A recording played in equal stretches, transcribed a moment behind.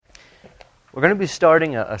We're going to be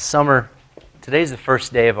starting a summer. Today's the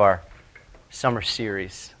first day of our summer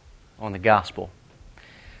series on the gospel.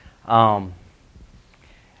 Last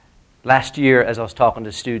year, as I was talking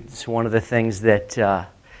to students, one of the things that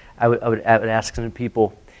I would ask some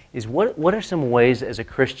people is, what are some ways as a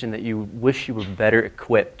Christian that you wish you were better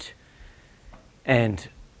equipped? And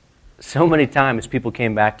so many times people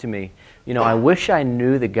came back to me, I wish I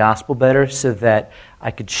knew the gospel better so that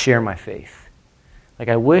I could share my faith. Like,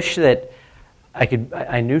 I wish that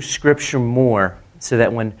I knew Scripture more so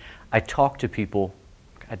that when I talk to people,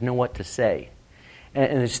 I'd know what to say.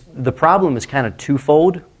 And the problem is kind of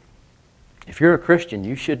twofold. If you're a Christian,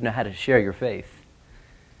 you should know how to share your faith.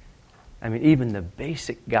 I mean, even the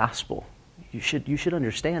basic gospel, you should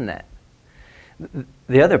understand that.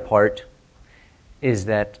 The other part is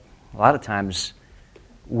that a lot of times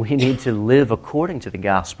we need to live according to the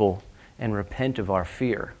gospel and repent of our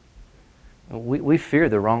fear. We fear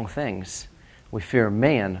the wrong things. We fear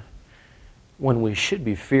man when we should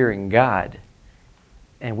be fearing God.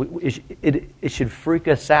 And it should freak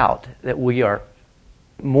us out that we are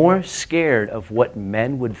more scared of what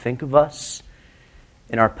men would think of us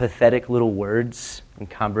in our pathetic little words and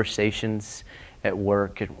conversations at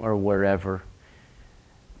work or wherever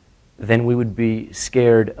than we would be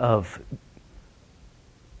scared of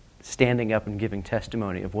standing up and giving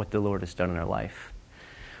testimony of what the Lord has done in our life.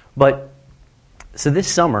 So this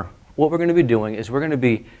summer, what we're going to be doing is we're going to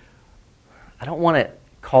be, I don't want to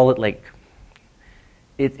call it like,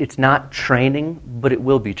 it's not training, but it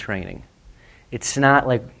will be training. It's not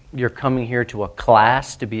like you're coming here to a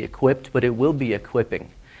class to be equipped, but it will be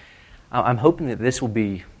equipping. I'm hoping that this will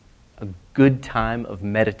be a good time of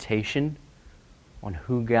meditation on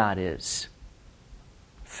who God is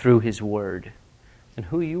through His Word and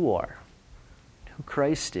who you are, who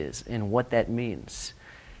Christ is, and what that means.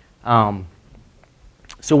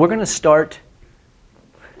 So we're going to start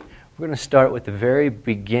with the very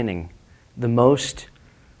beginning, the most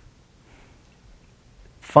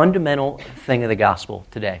fundamental thing of the gospel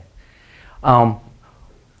today.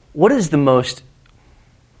 What is the most,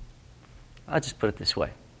 I'll just put it this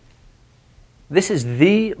way. This is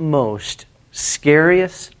the most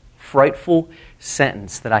scariest, frightful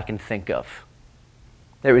sentence that I can think of.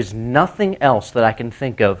 There is nothing else that I can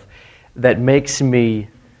think of that makes me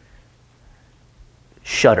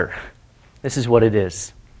shudder. This is what it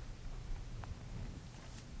is.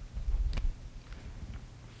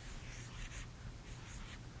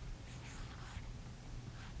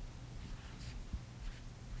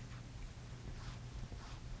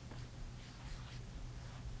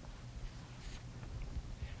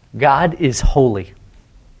 God is holy.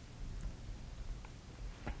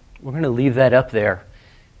 We're going to leave that up there,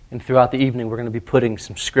 and throughout the evening we're going to be putting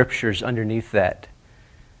some scriptures underneath that.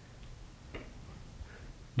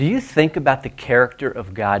 Do you think about the character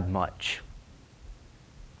of God much?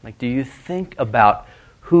 Like, do you think about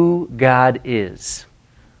who God is?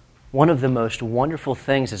 One of the most wonderful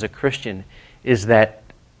things as a Christian is that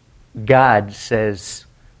God says,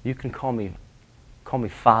 you can call me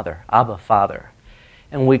Father, Abba, Father.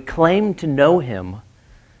 And we claim to know Him,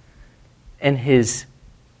 and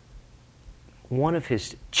one of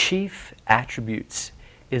His chief attributes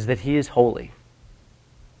is that He is holy.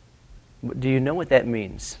 Do you know what that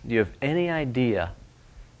means? Do you have any idea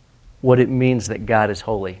what it means that God is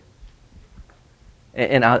holy?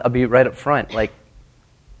 And I'll be right up front. Like,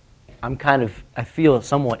 I feel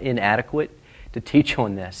somewhat inadequate to teach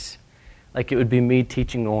on this. Like, it would be me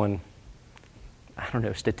teaching on,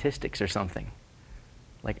 statistics or something.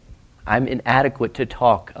 Like, I'm inadequate to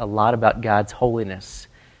talk a lot about God's holiness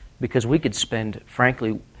because we could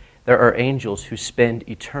frankly, there are angels who spend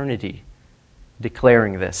eternity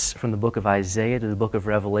declaring this, from the book of Isaiah to the book of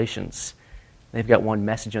Revelations. They've got one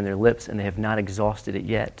message on their lips and they have not exhausted it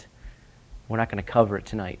yet. We're not going to cover it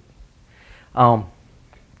tonight.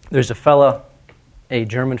 There's a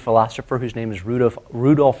German philosopher whose name is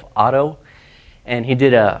Rudolf Otto, and he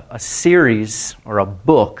did a series or a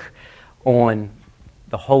book on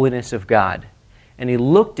the holiness of God. And he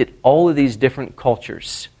looked at all of these different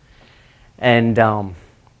cultures. And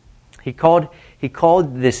he called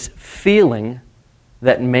this feeling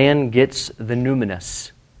that man gets the numinous,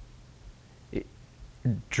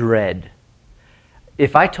 dread.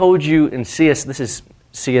 If I told you, and this is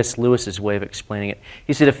C.S. Lewis's way of explaining it.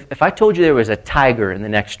 He said, if I told you there was a tiger in the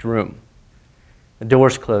next room, the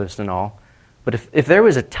door's closed and all, but if there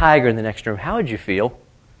was a tiger in the next room, how would you feel?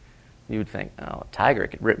 You would think, a tiger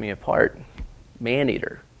could rip me apart.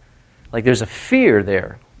 Man-eater. Like, there's a fear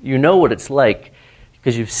there. You know what it's like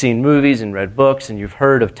because you've seen movies and read books and you've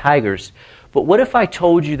heard of tigers. But what if I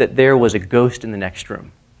told you that there was a ghost in the next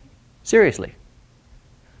room? Seriously.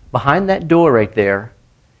 Behind that door right there,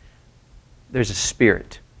 there's a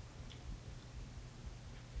spirit.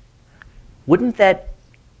 Wouldn't that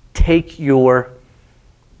take your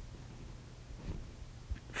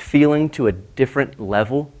feeling to a different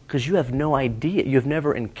level? Because you have no idea. You've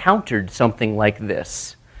never encountered something like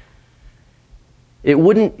this. It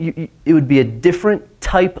would be a different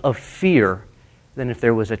type of fear than if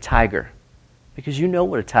there was a tiger. Because you know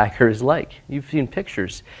what a tiger is like. You've seen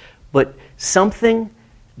pictures. But something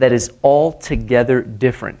that is altogether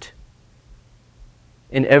different.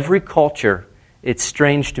 In every culture, it's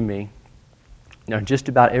strange to me, just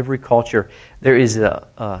about every culture, there is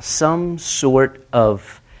some sort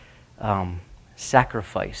of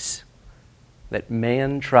sacrifice that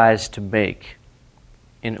man tries to make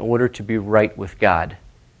in order to be right with God.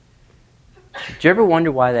 Do you ever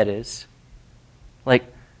wonder why that is? Like,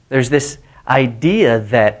 there's this idea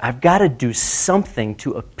that I've got to do something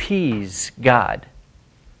to appease God.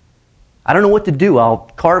 I don't know what to do.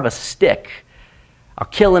 I'll carve a stick. I'll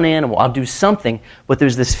kill an animal. I'll do something. But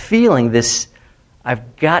there's this feeling,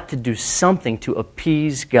 I've got to do something to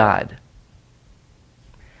appease God.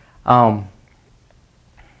 Why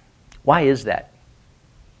is that?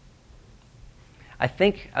 I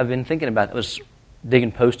think I've been thinking about it. I was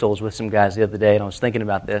digging post holes with some guys the other day, and I was thinking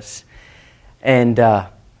about this. And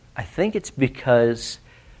I think it's because,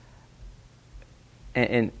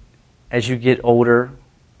 and as you get older,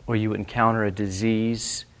 or you encounter a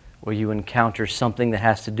disease, or you encounter something that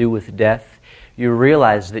has to do with death, you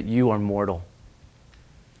realize that you are mortal.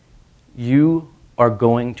 You are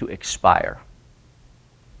going to expire.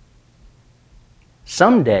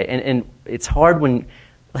 Someday, and it's hard when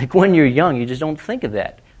you're young, you just don't think of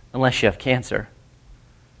that unless you have cancer.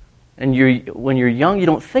 And when you're young, you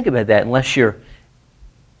don't think about that unless you're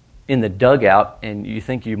in the dugout and you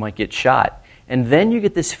think you might get shot. And then you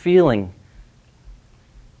get this feeling,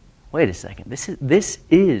 wait a second, this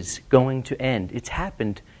is going to end. It's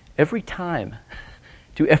happened every time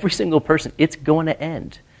to every single person. It's going to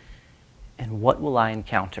end. And what will I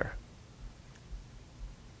encounter?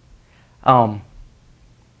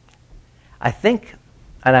 I think,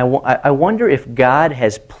 and I wonder if God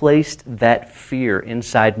has placed that fear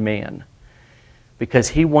inside man because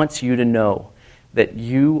He wants you to know that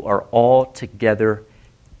you are altogether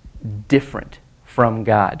different from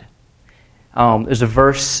God. There's a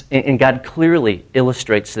verse, and God clearly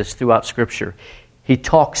illustrates this throughout Scripture. He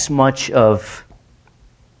talks much of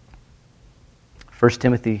 1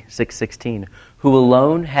 Timothy 6:16, who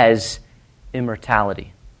alone has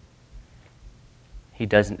immortality. He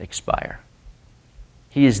doesn't expire.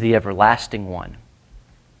 He is the everlasting one.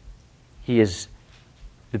 He is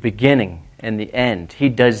the beginning and the end. He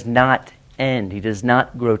does not end. He does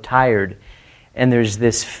not grow tired. And there's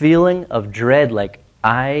this feeling of dread, like,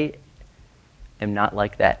 I am not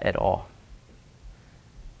like that at all.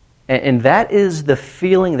 And that is the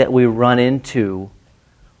feeling that we run into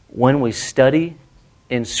when we study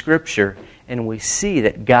in Scripture and we see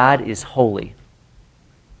that God is holy.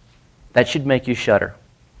 That should make you shudder,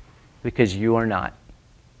 because you are not.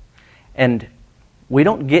 And we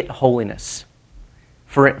don't get holiness.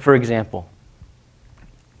 For example,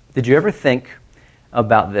 did you ever think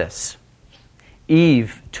about this?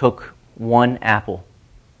 Eve took one apple.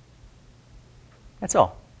 That's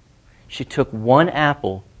all. She took one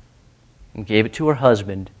apple and gave it to her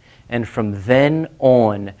husband, and from then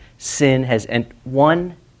on, sin has entered.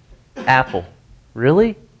 One apple.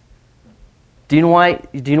 Really? Do you know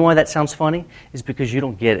why that sounds funny? It's because you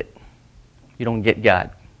don't get it. You don't get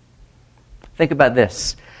God. Think about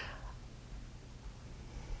this.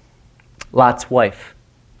 Lot's wife.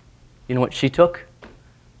 You know what she took?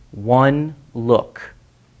 One look.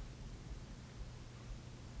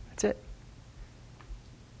 That's it.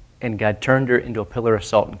 And God turned her into a pillar of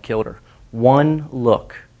salt and killed her. One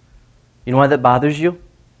look. You know why that bothers you?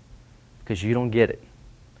 Because you don't get it.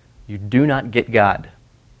 You do not get God.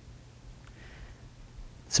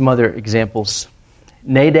 Some other examples.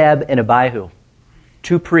 Nadab and Abihu,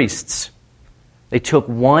 two priests. They took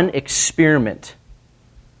one experiment.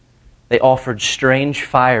 They offered strange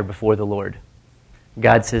fire before the Lord.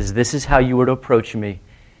 God says, this is how you were to approach me.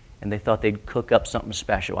 And they thought they'd cook up something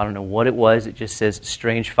special. I don't know what it was. It just says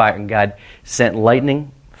strange fire. And God sent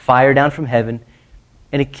lightning, fire down from heaven,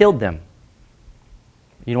 and it killed them.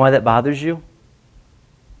 You know why that bothers you?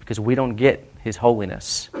 Because we don't get His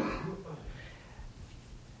holiness.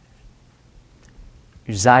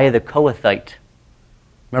 Uzziah the Kohathite.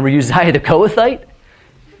 Remember Uzziah the Kohathite?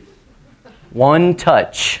 One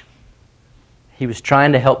touch. He was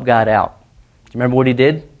trying to help God out. Do you remember what he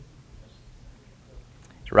did?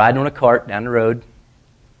 He's riding on a cart down the road.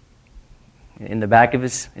 In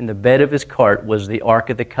the bed of his cart was the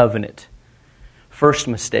Ark of the Covenant. First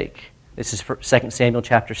mistake. This is 2 Samuel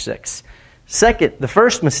chapter 6. Second, the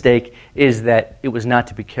first mistake is that it was not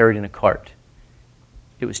to be carried in a cart.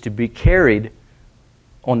 It was to be carried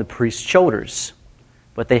on the priest's shoulders.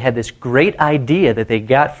 But they had this great idea that they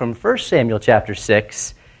got from 1 Samuel chapter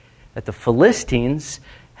 6 that the Philistines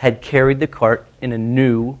had carried the ark in a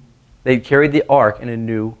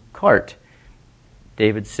new cart.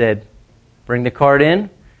 David said, bring the cart in,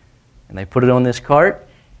 and they put it on this cart,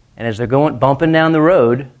 and as they're bumping down the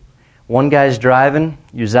road, one guy's driving,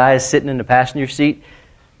 Uzziah's sitting in the passenger seat,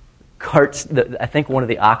 I think one of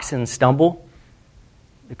the oxen stumble,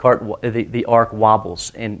 the ark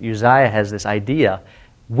wobbles, and Uzziah has this idea,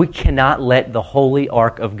 we cannot let the holy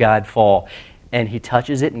ark of God fall, and he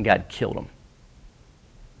touches it and God killed him.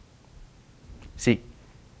 See,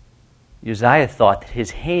 Uzziah thought that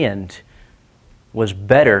his hand was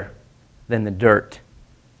better than the dirt.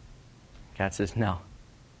 God says, no.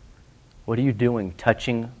 What are you doing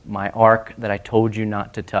touching my ark that I told you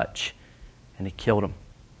not to touch? And he killed him.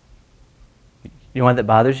 You know why that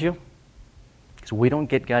bothers you? Because we don't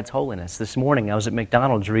get God's holiness. This morning I was at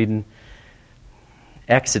McDonald's reading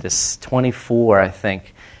Exodus 24, I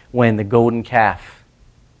think, when the golden calf,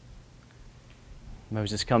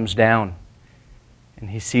 Moses comes down and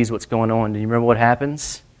he sees what's going on. Do you remember what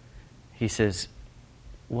happens? He says,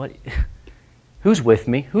 "What? Who's with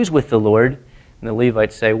me? Who's with the Lord?" And the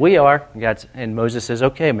Levites say, "We are." And Moses says,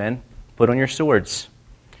 "Okay, men, put on your swords.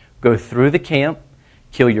 Go through the camp,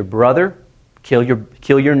 kill your brother, kill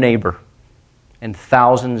your neighbor." And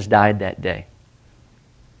thousands died that day.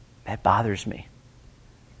 That bothers me.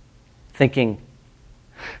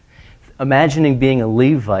 Imagining being a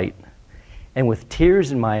Levite and with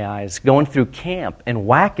tears in my eyes going through camp and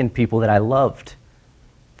whacking people that I loved.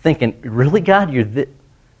 Thinking, really, God,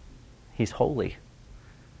 He's holy.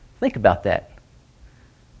 Think about that.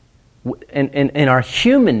 And in our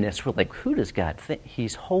humanness, we're like, who does God think?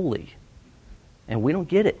 He's holy. And we don't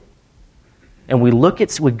get it. And we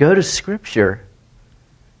go to Scripture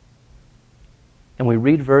and we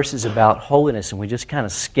read verses about holiness and we just kind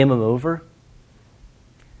of skim them over.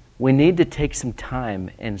 We need to take some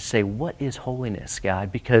time and say, what is holiness,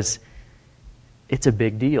 God? Because it's a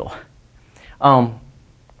big deal.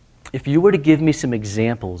 If you were to give me some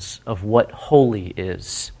examples of what holy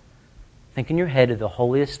is, think in your head of the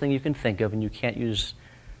holiest thing you can think of, and you can't use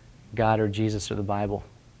God or Jesus or the Bible.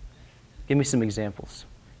 Give me some examples.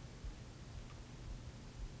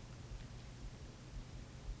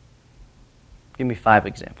 Give me 5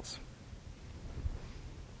 examples.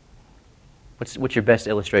 What's your best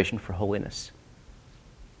illustration for holiness?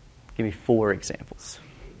 Give me 4 examples.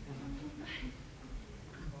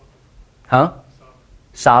 Huh?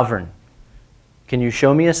 Sovereign. Can you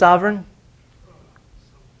show me a sovereign?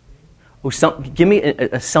 Oh, give me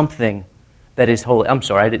a something that is holy. I'm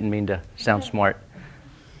sorry, I didn't mean to sound smart.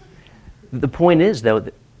 The point is, though,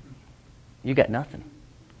 that you got nothing.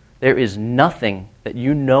 There is nothing that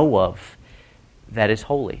you know of that is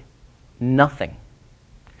holy. Nothing.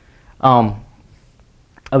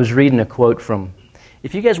 I was reading a quote from,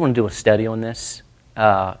 if you guys want to do a study on this,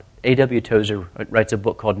 A.W. Tozer writes a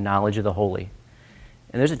book called Knowledge of the Holy.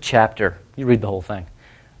 And there's a chapter, you read the whole thing,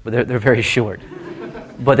 but they're very short.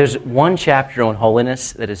 But there's one chapter on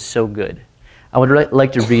holiness that is so good. I would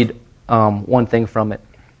like to read one thing from it.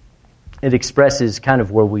 It expresses kind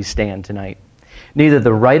of where we stand tonight. Neither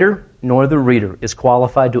the writer nor the reader is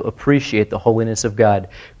qualified to appreciate the holiness of God.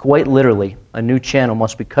 Quite literally, a new channel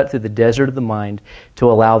must be cut through the desert of the mind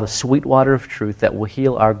to allow the sweet water of truth that will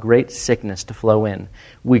heal our great sickness to flow in.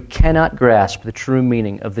 We cannot grasp the true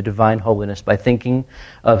meaning of the divine holiness by thinking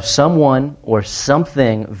of someone or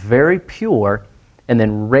something very pure and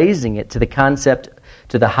then raising it to the concept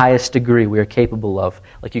to the highest degree we are capable of.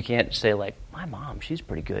 Like you can't say like, my mom, she's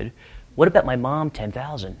pretty good. What about my mom,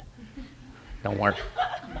 10,000? Don't work.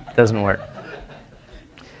 Doesn't work.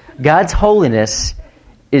 God's holiness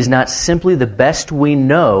is not simply the best we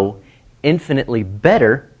know, infinitely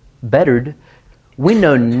bettered. We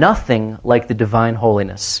know nothing like the divine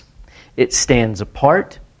holiness. It stands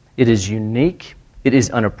apart. It is unique. It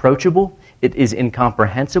is unapproachable. It is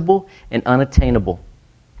incomprehensible and unattainable.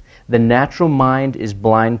 The natural mind is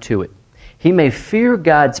blind to it. He may fear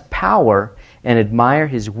God's power and admire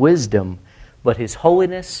His wisdom, but His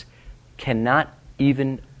holiness cannot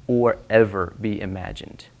even or ever be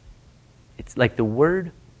imagined. It's like the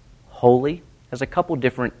word holy has a couple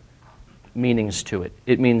different meanings to it.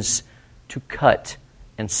 It means to cut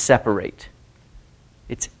and separate.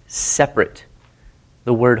 It's separate.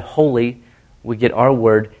 The word holy, we get our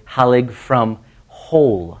word halig from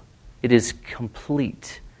whole. It is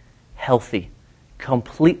complete, healthy,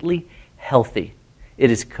 completely healthy. It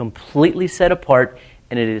is completely set apart,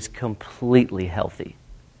 and it is completely healthy.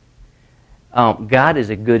 God is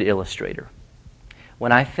a good illustrator.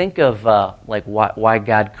 When I think of why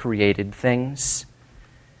God created things,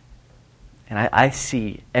 and I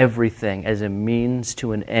see everything as a means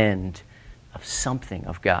to an end of something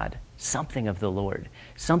of God, something of the Lord,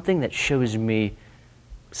 something that shows me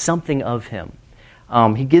something of Him.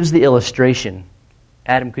 He gives the illustration.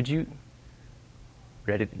 Adam, could you...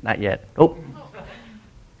 Ready? Not yet. Oh.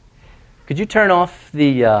 Could you turn off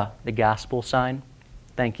the gospel sign?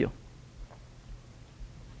 Thank you.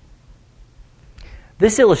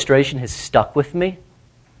 This illustration has stuck with me.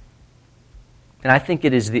 And I think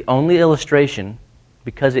it is the only illustration,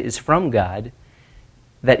 because it is from God,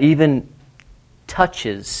 that even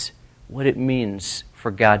touches what it means for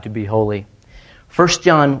God to be holy. 1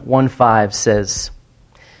 John 1:5 says,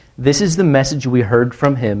 "This is the message we heard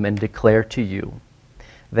from Him and declare to you,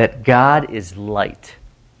 that God is light,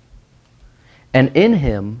 and in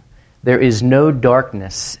Him there is no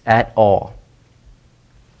darkness at all."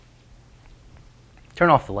 Turn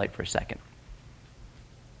off the light for a second.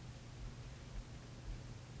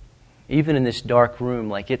 Even in this dark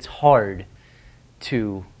room, it's hard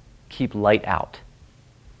to keep light out.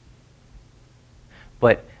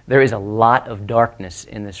 But there is a lot of darkness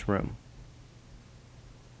in this room.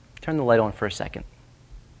 Turn the light on for a second.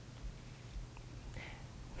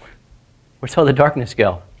 Where's all the darkness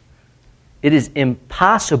go? It is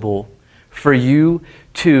impossible for you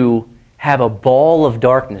to have a ball of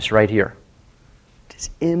darkness right here. It is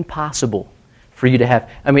impossible for you to have...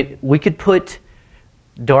 we could put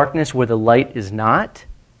darkness where the light is not,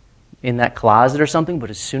 in that closet or something, but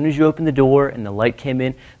as soon as you open the door and the light came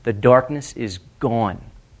in, the darkness is gone.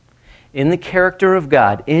 In the character of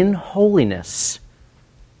God, in holiness,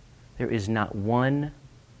 there is not one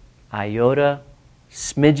iota,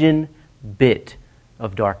 smidgen, bit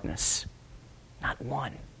of darkness. Not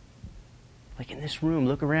one. Like in this room,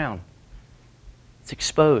 look around. It's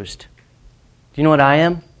exposed. Do you know what I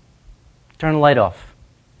am? Turn the light off.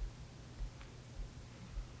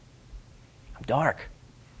 I'm dark.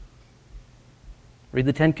 Read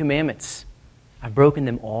the 10 Commandments. I've broken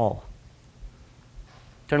them all.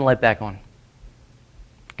 Turn the light back on.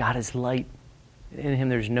 God is light. In Him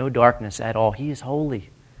there's no darkness at all. He is holy.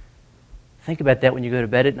 Think about that when you go to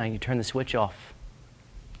bed at night. You turn the switch off.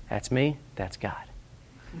 That's me. That's God.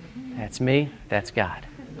 That's me. That's God.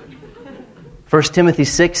 1 Timothy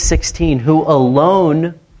 6:16, who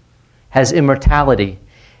alone has immortality,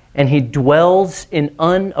 and He dwells in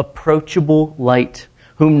unapproachable light,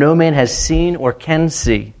 whom no man has seen or can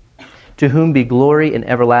see, to whom be glory and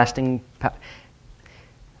everlasting power.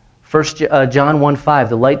 1 John 1:5,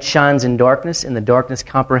 the light shines in darkness, and the darkness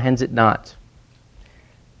comprehends it not.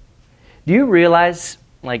 Do you realize,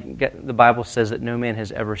 the Bible says that no man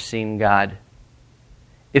has ever seen God?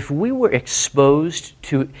 If we were exposed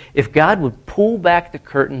to, if God would pull back the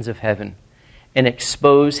curtains of heaven and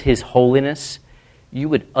expose His holiness, you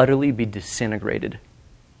would utterly be disintegrated.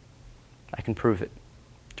 I can prove it.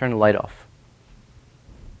 Turn the light off.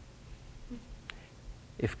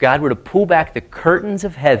 If God were to pull back the curtains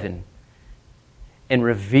of heaven and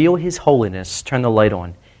reveal His holiness, turn the light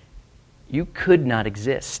on, you could not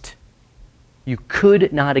exist. You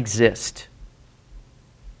could not exist.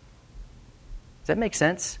 Does that make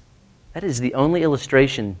sense? That is the only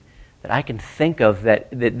illustration that I can think of that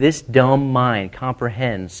this dumb mind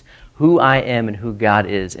comprehends who I am and who God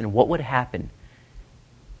is and what would happen.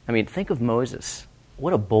 Think of Moses.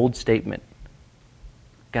 What a bold statement.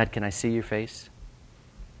 God, can I see your face?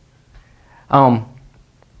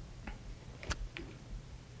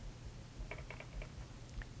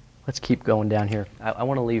 Let's keep going down here. I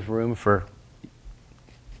want to leave room for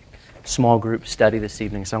small group study this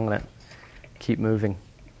evening, so I'm going to keep moving.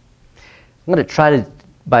 I'm going to try to,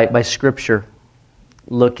 by Scripture,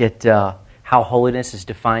 look at how holiness is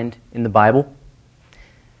defined in the Bible.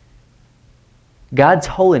 God's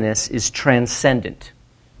holiness is transcendent.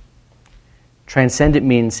 Transcendent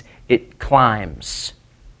means it climbs.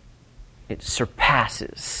 It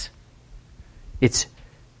surpasses. It's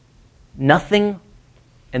nothing,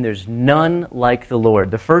 and there's none like the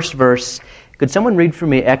Lord. The first verse, could someone read for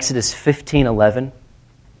me Exodus 15:11?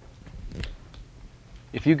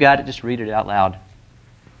 If you got it, just read it out loud.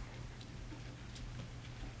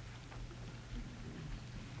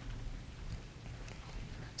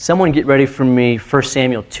 Someone get ready for me 1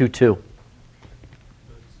 Samuel 2:2.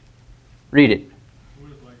 Read it. Who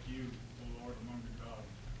is like you, O Lord, among the gods?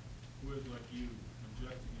 Who is like you,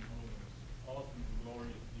 majestic in holiness, awesome in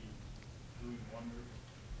glorious deeds, doing wonders?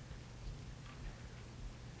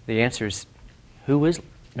 The answer is, who is?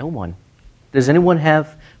 No one. Does anyone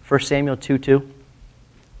have 1 Samuel 2:2? No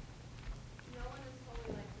one is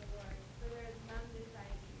holy like the Lord, for there is none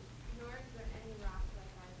beside you, nor is there any rock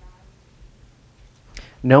like our God.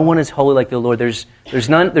 No one is holy like the Lord.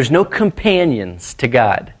 There's no companions to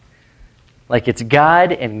God. Like it's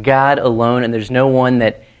God and God alone, and there's no one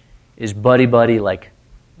that is buddy-buddy like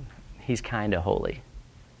he's kind of holy.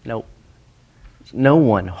 Nope. No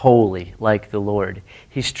one holy like the Lord.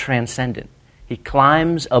 He's transcendent. He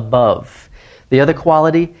climbs above. The other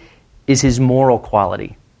quality is his moral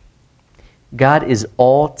quality. God is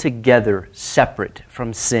altogether separate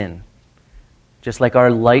from sin. Just like our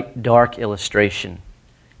light-dark illustration.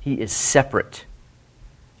 He is separate.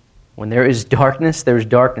 When there is darkness, there's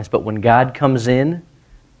darkness. But when God comes in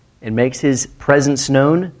and makes his presence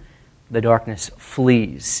known, the darkness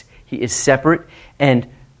flees. He is separate, and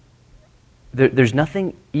there's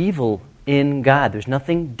nothing evil in God. There's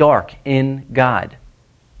nothing dark in God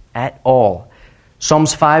at all.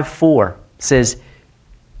 Psalms 5:4 says,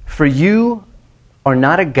 "For you are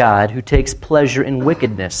not a God who takes pleasure in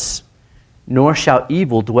wickedness, nor shall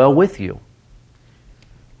evil dwell with you."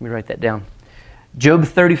 Let me write that down. Job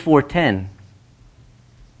 34:10.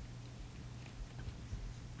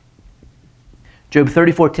 Job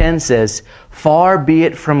 34:10 says, "Far be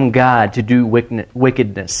it from God to do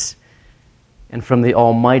wickedness, and from the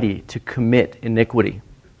Almighty to commit iniquity."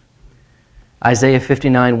 Isaiah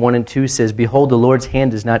 59:1-2 says, "Behold, the Lord's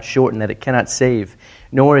hand is not shortened that it cannot save,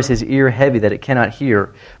 nor is his ear heavy that it cannot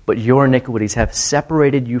hear. But your iniquities have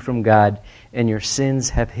separated you from God, and your sins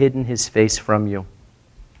have hidden his face from you."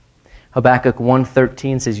 Habakkuk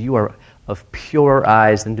 1:13 says, "You are of purer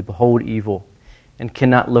eyes than to behold evil, and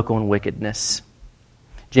cannot look on wickedness."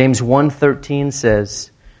 James 1:13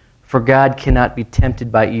 says, "For God cannot be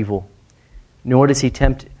tempted by evil, nor does he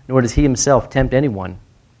himself tempt anyone."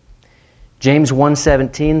 James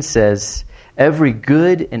 1:17 says, "Every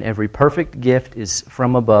good and every perfect gift is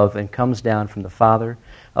from above and comes down from the Father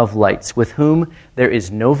of lights, with whom there is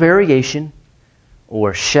no variation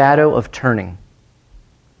or shadow of turning."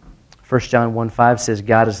 1 John 1:5 says,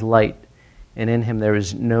 "God is light, and in him there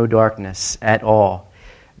is no darkness at all."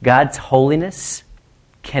 God's holiness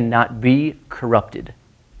cannot be corrupted.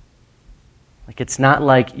 Like it's not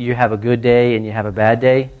like you have a good day and you have a bad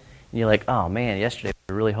day, and you're like, "Oh man, yesterday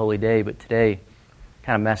was a really holy day, but today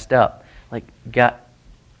kind of messed up." Like God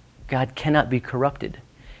cannot be corrupted.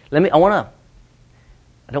 I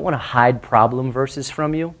don't want to hide problem verses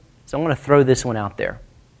from you, so I want to throw this one out there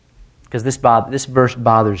because this verse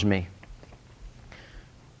bothers me.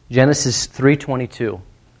 Genesis 3:22,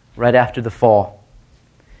 right after the fall.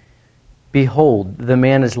 "Behold, the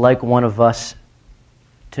man is like one of us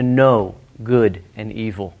to know good and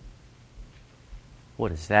evil." What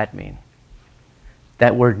does that mean?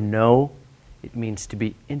 That word know, it means to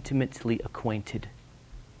be intimately acquainted.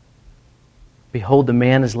 Behold, the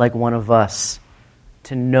man is like one of us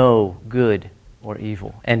to know good or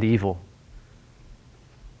evil and evil.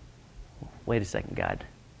 Wait a second, God.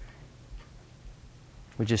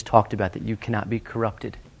 We just talked about that you cannot be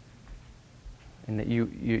corrupted and that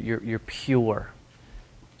you're pure.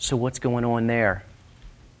 So what's going on there?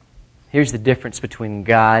 Here's the difference between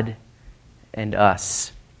God and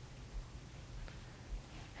us.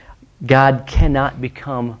 God cannot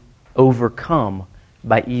become overcome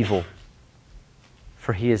by evil,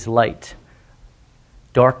 for he is light.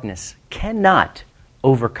 Darkness cannot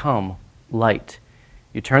overcome light.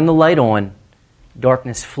 You turn the light on,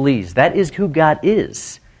 darkness flees. That is who God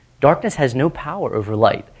is. Darkness has no power over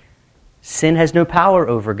light. Sin has no power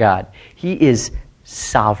over God. He is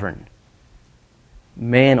sovereign.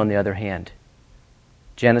 Man, on the other hand,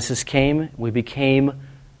 Genesis came, we became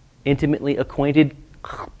intimately acquainted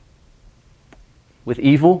with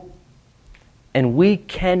evil, and we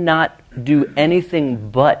cannot do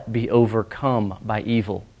anything but be overcome by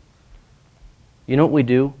evil. You know what we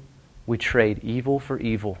do? We trade evil for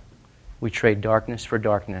evil. We trade darkness for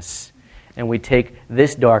darkness. And we take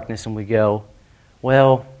this darkness and we go,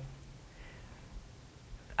 well,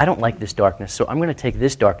 I don't like this darkness, so I'm going to take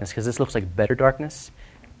this darkness because this looks like better darkness.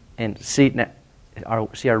 And see,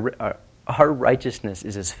 our righteousness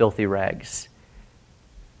is as filthy rags.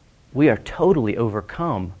 We are totally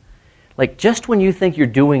overcome. Like just when you think you're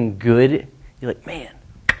doing good, you're like, man,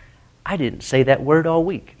 I didn't say that word all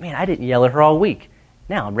week. Man, I didn't yell at her all week.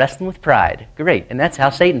 Now I'm wrestling with pride. Great. And that's how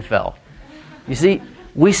Satan fell. You see,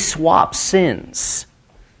 we swap sins.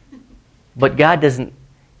 But God doesn't,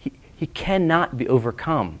 He cannot be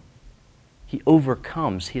overcome. He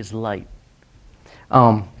overcomes His light.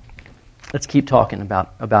 Let's keep talking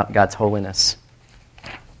about God's holiness.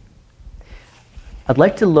 I'd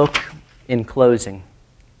like to look, in closing,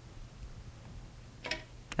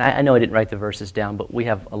 I know I didn't write the verses down, but we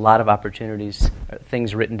have a lot of opportunities,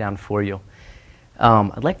 things written down for you.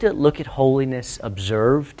 I'd like to look at holiness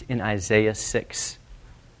observed in Isaiah 6.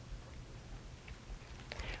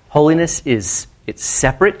 Holiness it's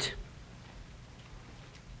separate,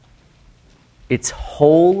 it's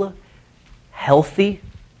whole, healthy,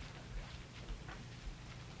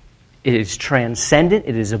 it is transcendent,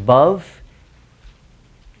 it is above,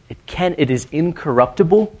 it is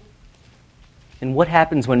incorruptible. And what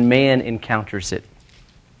happens when man encounters it?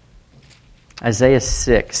 Isaiah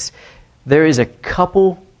 6. There is a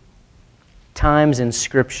couple times in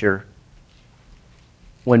Scripture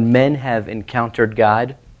when men have encountered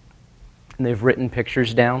God and they've written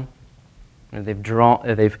pictures down, and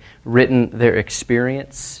they've written their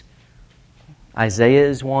experience. Isaiah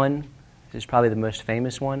is one. This is probably the most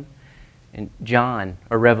famous one. And John,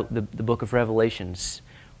 or the book of Revelations,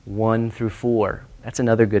 1 through 4. That's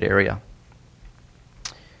another good area.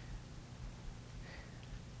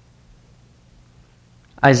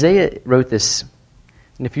 Isaiah wrote this,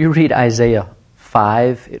 and if you read Isaiah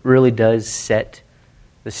 5, it really does set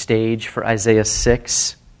the stage for Isaiah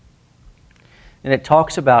 6. And it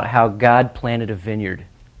talks about how God planted a vineyard.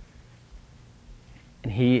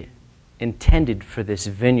 And He intended for this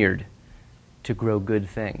vineyard to grow good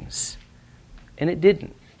things. And it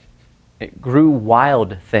didn't. It grew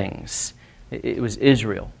wild things. It was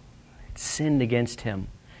Israel. It sinned against Him.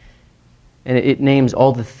 And it names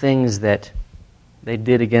all the things that they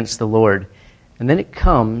did against the Lord. And then it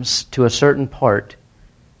comes to a certain part.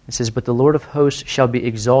 It says, "But the Lord of hosts shall be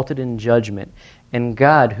exalted in judgment, and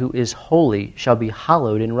God, who is holy, shall be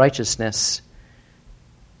hallowed in righteousness."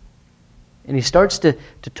 And he starts to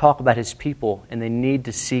talk about his people, and they need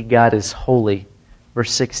to see God as holy.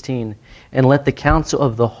 Verse 16, "And let the counsel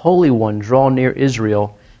of the Holy One draw near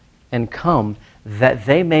Israel, and come, that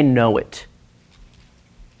they may know it."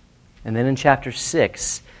 And then in chapter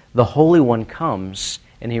 6, the Holy One comes,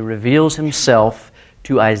 and He reveals Himself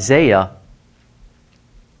to Isaiah,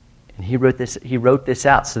 and he wrote this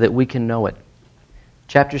out so that we can know it.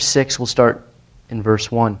 Chapter 6, we'll start in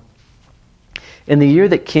verse 1. "In the year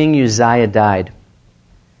that King Uzziah died,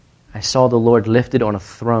 I saw the Lord lifted on a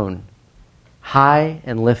throne, high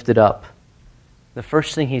and lifted up." The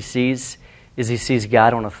first thing he sees is he sees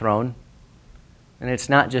God on a throne. And it's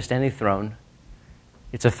not just any throne.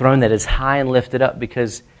 It's a throne that is high and lifted up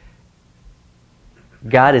because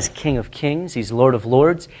God is King of kings, He's Lord of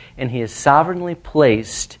lords, and He has sovereignly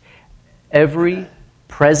placed every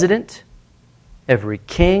president, every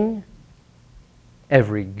king,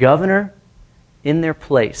 every governor in their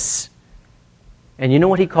place. And you know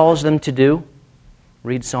what He calls them to do?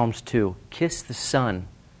 Read Psalms 2. "Kiss the Son,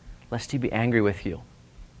 lest He be angry with you."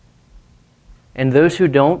 And those who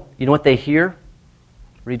don't, you know what they hear?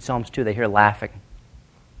 Read Psalms 2. They hear laughing.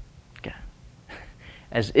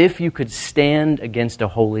 As if you could stand against a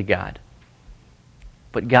holy God.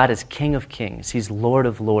 But God is King of kings. He's Lord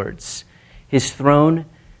of lords. His throne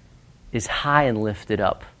is high and lifted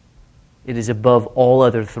up. It is above all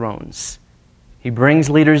other thrones. He brings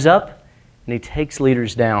leaders up and He takes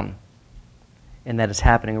leaders down. And that is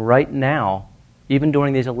happening right now, even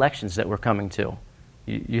during these elections that we're coming to.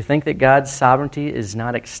 You think that God's sovereignty is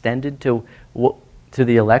not extended to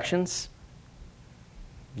the elections?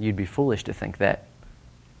 You'd be foolish to think that.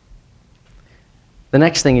 The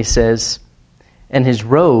next thing he says, "And His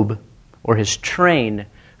robe," or His train,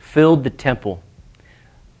 "filled the temple."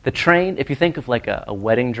 The train, if you think of like a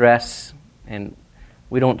wedding dress, and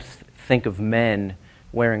we don't think of men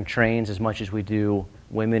wearing trains as much as we do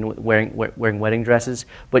women wearing wedding dresses,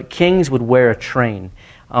 but kings would wear a train.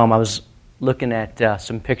 I was looking at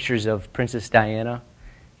some pictures of Princess Diana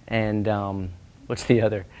and what's the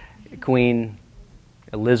other? Queen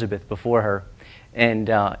Elizabeth before her. And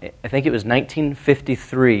I think it was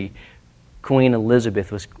 1953, Queen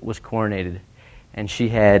Elizabeth was coronated. And she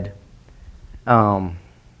had, I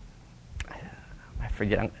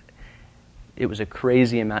forget, it was a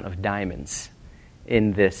crazy amount of diamonds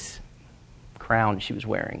in this crown she was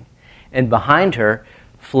wearing. And behind her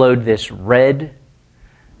flowed this red,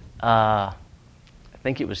 I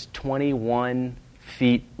think it was 21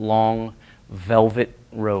 feet long velvet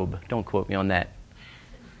robe. Don't quote me on that.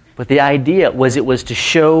 But the idea was it was to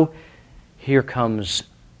show, here comes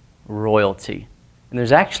royalty. And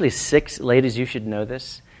there's actually 6, ladies, you should know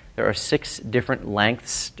this. There are 6 different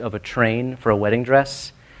lengths of a train for a wedding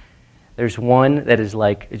dress. There's one that is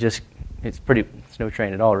like, it's no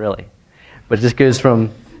train at all, really. But it just goes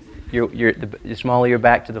from the small of your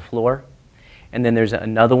back to the floor. And then there's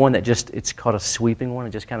another one that it's called a sweeping one.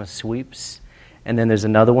 It just kind of sweeps. And then there's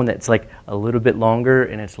another one that's like a little bit longer,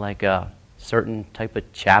 and it's like a certain type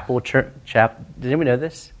of chapel. Did anybody know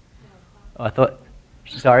this? Oh, I thought,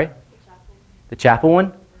 sorry? The chapel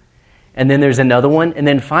one? And then there's another one. And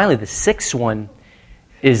then finally, the sixth one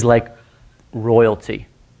is like royalty.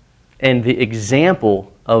 And the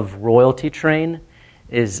example of royalty train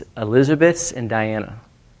is Elizabeth's and Diana.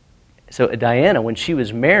 So Diana, when she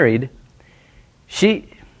was married,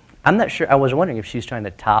 I'm not sure, I was wondering if she was trying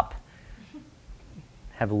to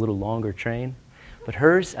have a little longer train. But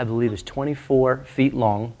hers, I believe, is 24 feet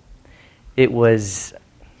long. It was,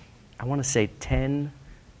 I want to say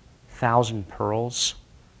 10,000 pearls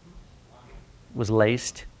was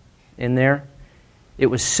laced in there. It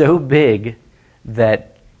was so big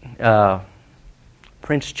that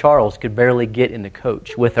Prince Charles could barely get in the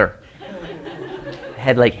coach with her. It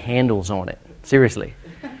had like handles on it, seriously.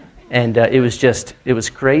 And it was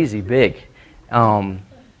crazy big. But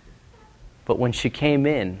when she came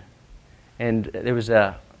in, and there was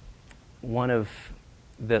one of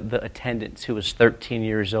the attendants who was 13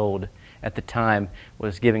 years old at the time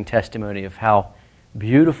was giving testimony of how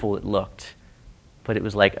beautiful it looked, but it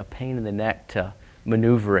was like a pain in the neck to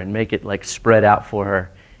maneuver and make it like spread out for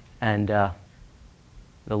her. And the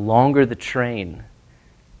longer the train,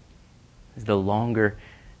 the longer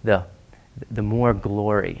the more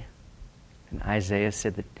glory. And Isaiah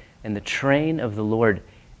said that, and the train of the Lord,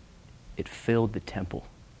 it filled the temple.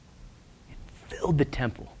 It filled the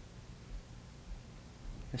temple.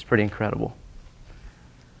 It's pretty incredible.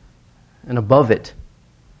 And above it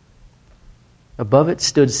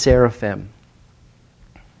stood seraphim.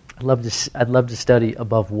 I'd love to study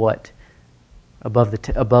above what? Above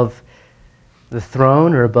the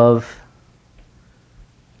throne or above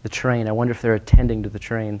the train? I wonder if they're attending to the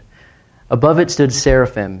train. Above it stood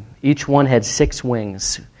seraphim. Each one had 6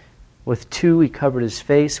 wings. With 2 he covered his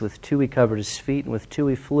face, with 2 he covered his feet, and with 2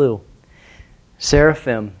 he flew.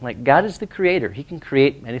 Seraphim, like God is the creator. He can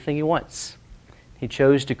create anything he wants. He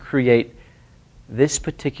chose to create this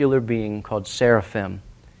particular being called seraphim.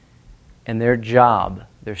 And their job,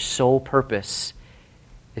 their sole purpose,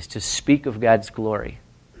 is to speak of God's glory.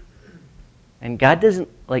 And God doesn't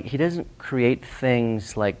create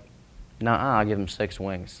things like, I'll give them 6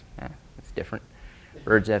 wings. It's different.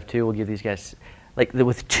 Birds have 2, we'll give these guys...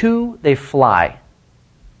 with 2, they fly.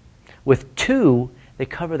 With 2, they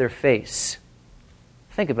cover their face.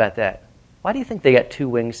 Think about that. Why do you think they got 2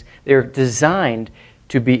 wings? They're designed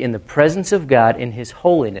to be in the presence of God in His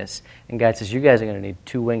holiness. And God says, you guys are going to need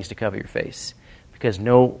 2 wings to cover your face. Because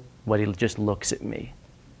nobody just looks at me.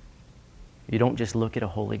 You don't just look at a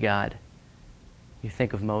holy God. You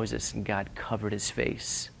think of Moses, and God covered his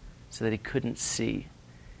face so that he couldn't see.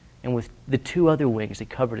 And with the 2 other wings, he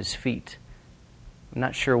covered his feet. I'm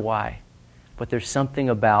not sure why, but there's something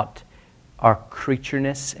about our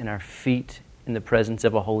creatureness and our feet in the presence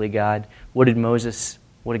of a holy God. What did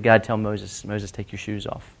God tell Moses? Moses, take your shoes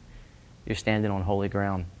off. You're standing on holy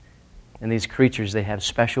ground. And these creatures, they have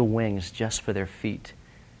special wings just for their feet.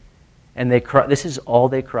 And they cry. This is all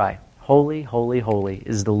they cry. Holy, holy, holy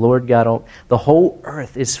is the Lord God. The whole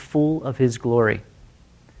earth is full of His glory.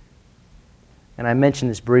 And I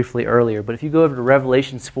mentioned this briefly earlier, but if you go over to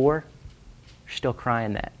Revelations 4, they're still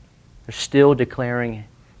crying that. They're still declaring.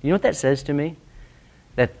 You know what that says to me?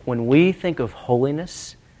 That when we think of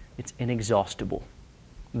holiness, it's inexhaustible.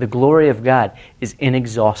 The glory of God is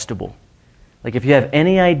inexhaustible. Like if you have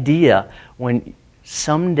any idea when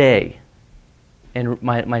someday, and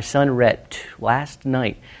my son Rhett last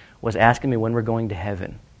night was asking me when we're going to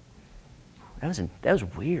heaven. That was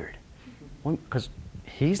weird. Because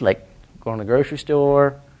he's like going to the grocery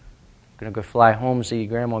store, going to go fly home, see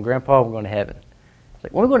Grandma and Grandpa, we're going to heaven. It's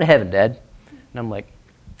like, when are we going to heaven, Dad? And I'm like,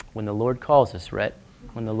 when the Lord calls us, Rhett.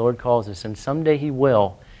 When the Lord calls us. And someday He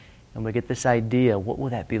will. And we get this idea, what will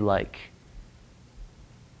that be like?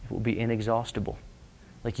 It will be inexhaustible.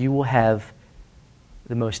 Like you will have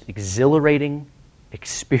the most exhilarating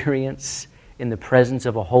experience in the presence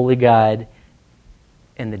of a holy God,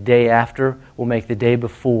 and the day after will make the day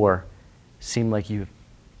before seem like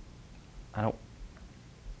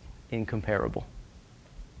incomparable.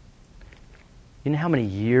 You know how many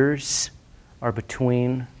years are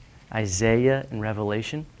between Isaiah and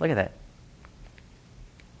Revelation? Look at that.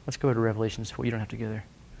 Let's go to Revelations 4. You don't have to go there.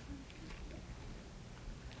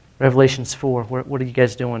 Revelations 4. What are you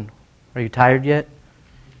guys doing? Are you tired yet?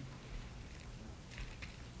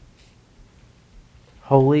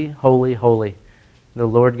 Holy, holy, holy, the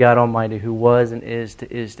Lord God Almighty, who was and is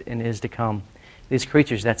to come. These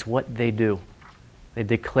creatures, that's what they do. They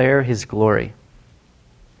declare His glory.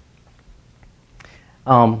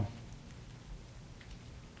 There's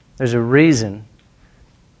a reason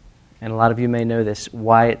and a lot of you may know this,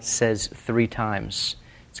 why it says 3 times.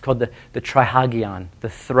 It's called the Trihagion, the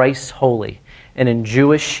thrice holy. And in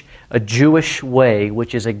a Jewish way,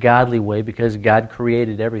 which is a godly way because God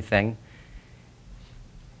created everything,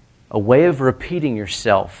 a way of repeating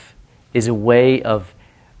yourself is a way of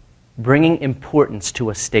bringing importance to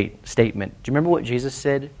a statement. Do you remember what Jesus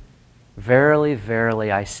said? Verily,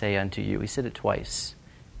 verily, I say unto you. He said it twice.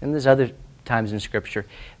 And there's other times in Scripture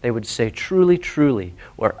they would say truly, truly,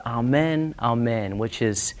 or amen, amen, which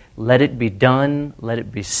is let it be done, let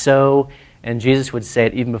it be so. And Jesus would say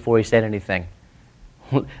it even before he said anything.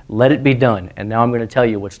 Let it be done, and now I'm going to tell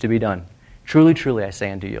you what's to be done. Truly, truly, I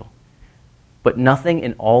say unto you. But nothing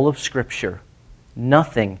in all of Scripture,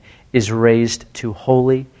 nothing is raised to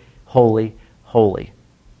holy, holy, holy.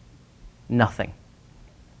 Nothing.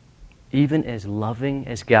 Even as loving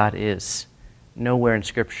as God is, nowhere in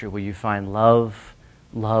Scripture will you find love,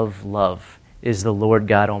 love, love is the Lord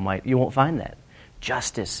God Almighty. You won't find that.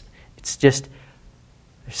 Justice. It's just,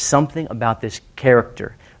 there's something about this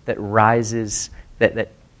character that rises,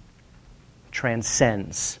 that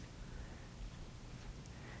transcends.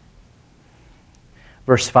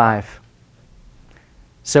 Verse 5.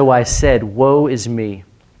 So I said, woe is me,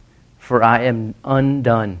 for I am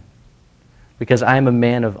undone, because I am a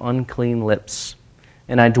man of unclean lips,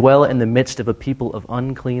 and I dwell in the midst of a people of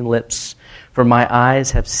unclean lips, for my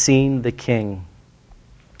eyes have seen the King.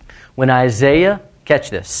 When Isaiah, catch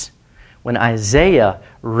this, when Isaiah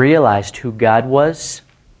realized who God was,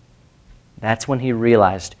 that's when he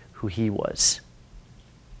realized who he was.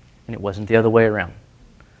 And it wasn't the other way around.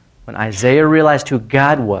 When Isaiah realized who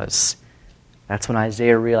God was, that's when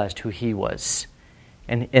Isaiah realized who he was.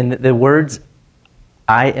 And the words,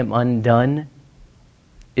 I am undone,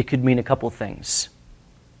 it could mean a couple things.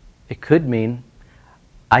 It could mean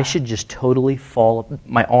I should just totally fall,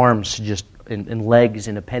 my arms should just, and legs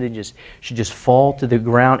and appendages should just fall to the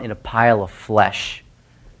ground in a pile of flesh.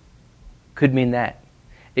 Could mean that.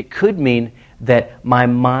 It could mean that my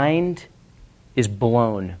mind is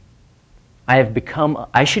blown. I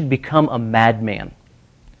should become a madman.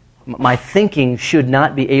 My thinking should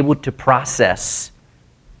not be able to process.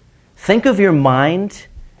 Think of your mind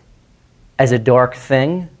as a dark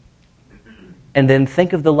thing, and then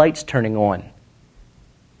think of the lights turning on.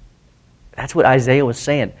 That's what Isaiah was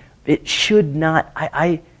saying. It should not,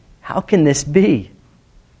 how can this be?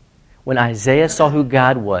 When Isaiah saw who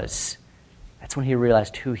God was, that's when he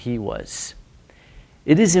realized who he was.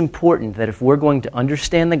 It is important that if we're going to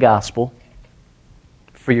understand the gospel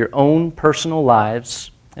for your own personal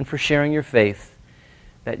lives and for sharing your faith,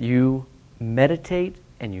 that you meditate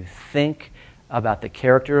and you think about the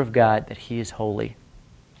character of God, that he is holy.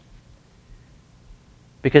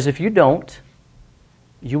 Because if you don't,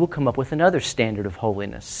 you will come up with another standard of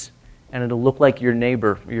holiness, and it'll look like your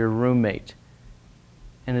neighbor or your roommate,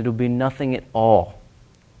 and it'll be nothing at all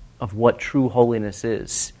of what true holiness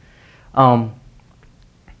is.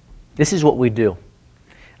 This is what we do.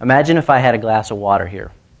 Imagine if I had a glass of water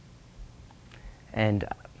here, and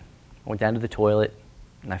I went down to the toilet,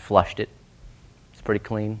 and I flushed it. It's pretty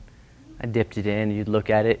clean. I dipped it in, you'd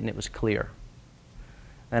look at it, and it was clear.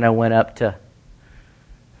 Then I went up to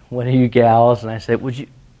one of you gals, and I said,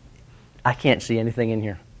 I can't see anything in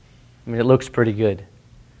here. I mean, it looks pretty good.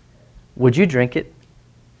 Would you drink it?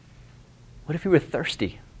 What if you were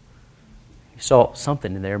thirsty? You saw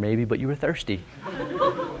something in there maybe, but you were thirsty.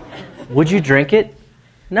 Would you drink it?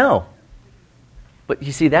 No. But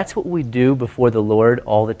you see, that's what we do before the Lord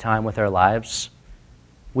all the time with our lives.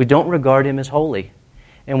 We don't regard him as holy.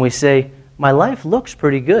 And we say, my life looks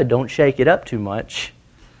pretty good. Don't shake it up too much.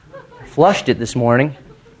 I flushed it this morning.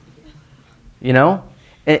 You know?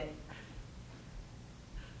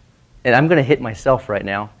 And I'm going to hit myself right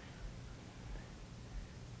now.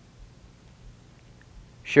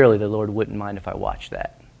 Surely the Lord wouldn't mind if I watched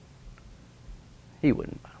that. He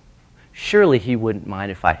wouldn't. Surely he wouldn't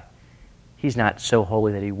mind if he's not so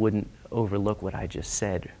holy that he wouldn't overlook what I just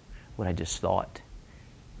said, what I just thought.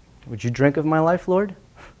 Would you drink of my life, Lord?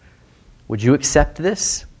 Would you accept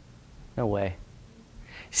this? No way.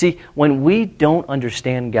 See, when we don't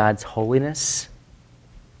understand God's holiness,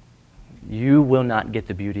 you will not get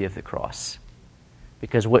the beauty of the cross.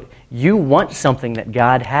 Because what you want something that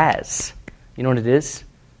God has. You know what it is?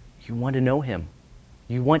 You want to know him.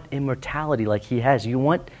 You want immortality like he has. You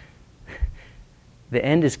want... The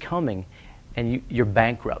end is coming, and you're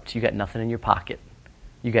bankrupt. You got nothing in your pocket.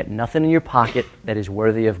 You got nothing in your pocket that is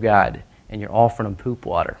worthy of God, and you're offering him poop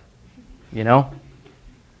water. You know?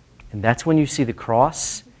 And that's when you see the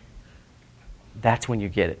cross. That's when you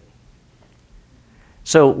get it.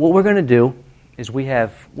 So what we're going to do is we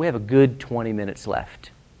have a good 20 minutes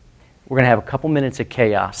left. We're going to have a couple minutes of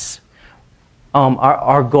chaos.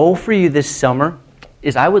 Our goal for you this summer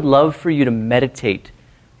is I would love for you to meditate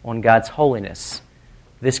on God's holiness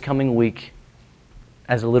this coming week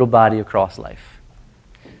as a little body across life.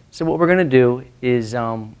 So what we're going to do is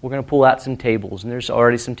we're going to pull out some tables, and there's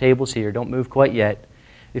already some tables here. Don't move quite yet.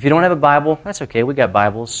 If you don't have a Bible, that's okay. We got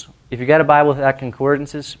Bibles. If you got a Bible without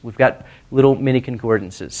concordances, we've got little mini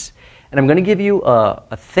concordances. And I'm going to give you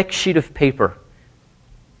a thick sheet of paper,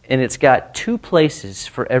 and it's got 2 places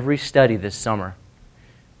for every study this summer.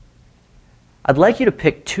 I'd like you to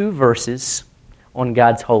pick 2 verses on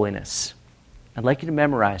God's holiness. I'd like you to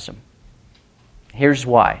memorize them. Here's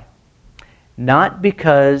why. Not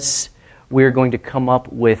because we're going to come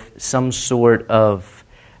up with some sort of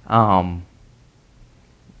a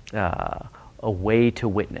way to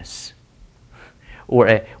witness.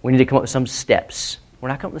 Or we need to come up with some steps. We're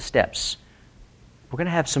not coming up with steps. We're going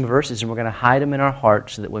to have some verses, and we're going to hide them in our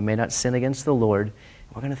hearts so that we may not sin against the Lord.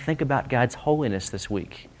 We're going to think about God's holiness this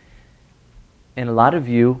week. And a lot of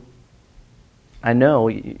you, I know,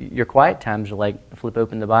 your quiet times are like flip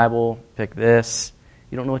open the Bible, pick this.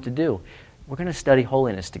 You don't know what to do. We're going to study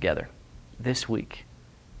holiness together this week.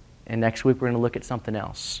 And next week we're going to look at something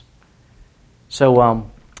else. So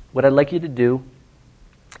what I'd like you to do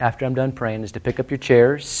after I'm done praying is to pick up your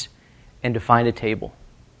chairs and to find a table.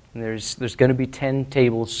 And there's going to be 10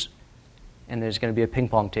 tables, and there's going to be a ping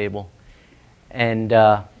pong table. And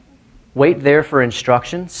wait there for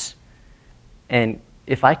instructions. And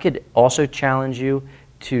if I could also challenge you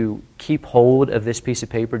to keep hold of this piece of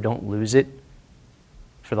paper, don't lose it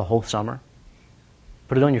for the whole summer.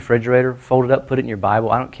 Put it on your refrigerator, fold it up, put it in your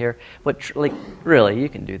Bible. I don't care. But really, you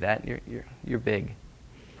can do that. You're big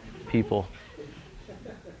people.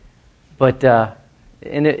 But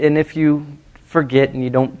and if you forget and you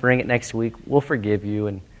don't bring it next week, we'll forgive you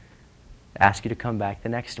and ask you to come back the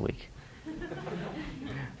next week.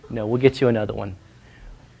 No, we'll get you another one.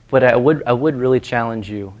 But I would really challenge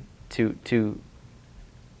you to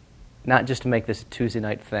not just to make this a Tuesday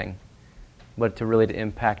night thing, but to really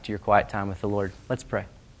impact your quiet time with the Lord. Let's pray.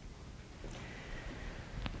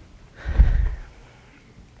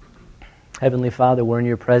 Heavenly Father, we're in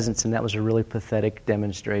your presence, and that was a really pathetic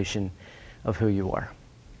demonstration of who you are.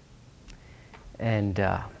 And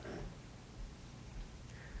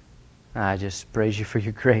I just praise you for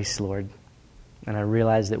your grace, Lord. And I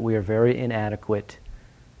realize that we are very inadequate.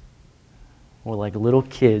 We're like little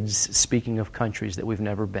kids speaking of countries that we've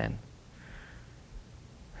never been.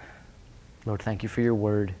 Lord, thank you for your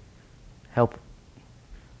word. Help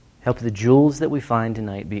the jewels that we find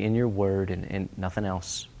tonight be in your word and nothing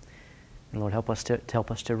else. And Lord, help us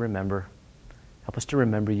to remember. Help us to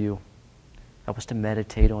remember you. Help us to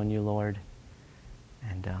meditate on you, Lord.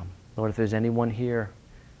 And Lord, if there's anyone here,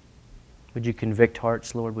 would you convict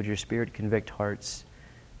hearts, Lord? Would your Spirit convict hearts?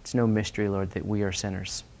 It's no mystery, Lord, that we are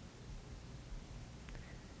sinners.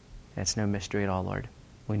 It's no mystery at all, Lord.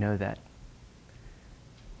 We know that.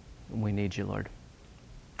 We need you, Lord.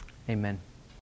 Amen.